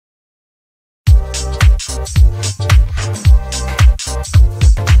Hi!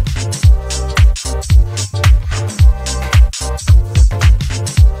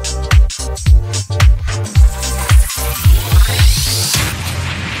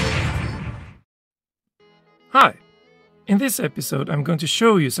 In this episode I'm going to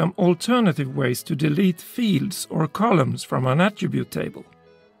show you some alternative ways to delete fields or columns from an attribute table.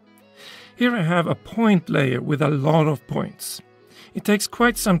 Here I have a point layer with a lot of points. It takes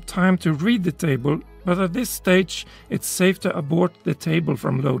quite some time to read the table, but at this stage it's safe to abort the table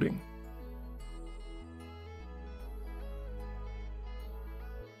from loading.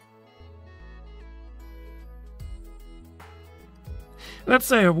 Let's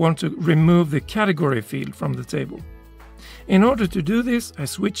say I want to remove the category field from the table. In order to do this, I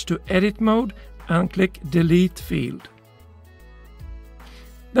switch to Edit mode and click Delete Field.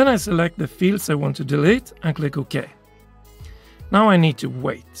 Then I select the fields I want to delete and click OK. Now I need to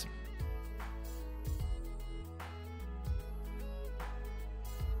wait.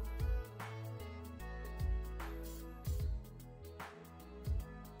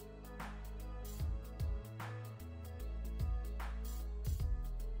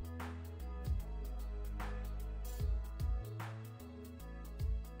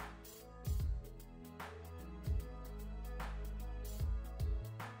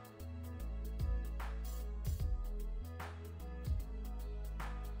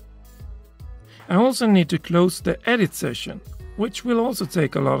 I also need to close the edit session, which will also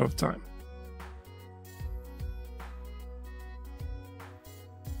take a lot of time.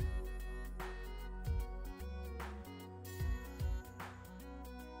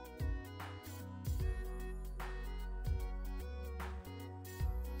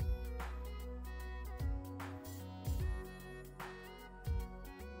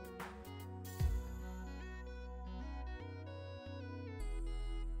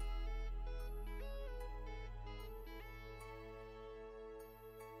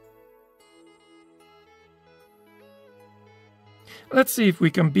 Let's see if we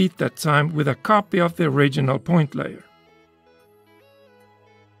can beat that time with a copy of the original point layer.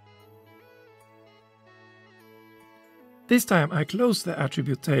 This time I close the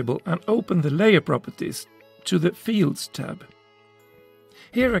attribute table and open the layer properties to the Fields tab.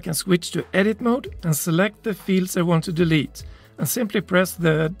 Here I can switch to Edit mode and select the fields I want to delete and simply press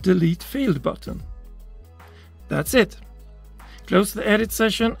the Delete Field button. That's it. Close the edit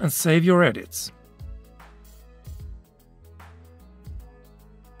session and save your edits.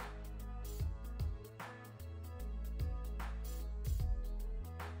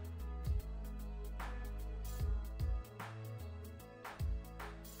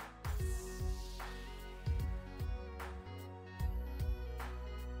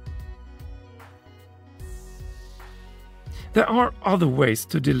 There are other ways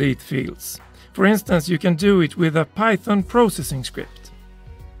to delete fields. For instance, you can do it with a Python processing script.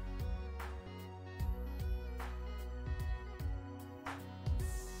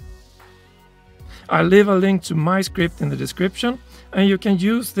 I'll leave a link to my script in the description, and you can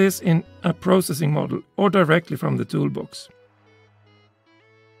use this in a processing model or directly from the toolbox.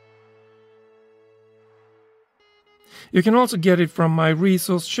 You can also get it from my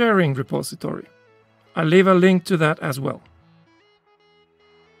resource sharing repository. I'll leave a link to that as well.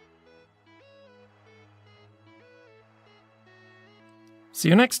 See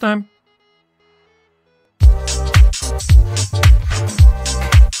you next time!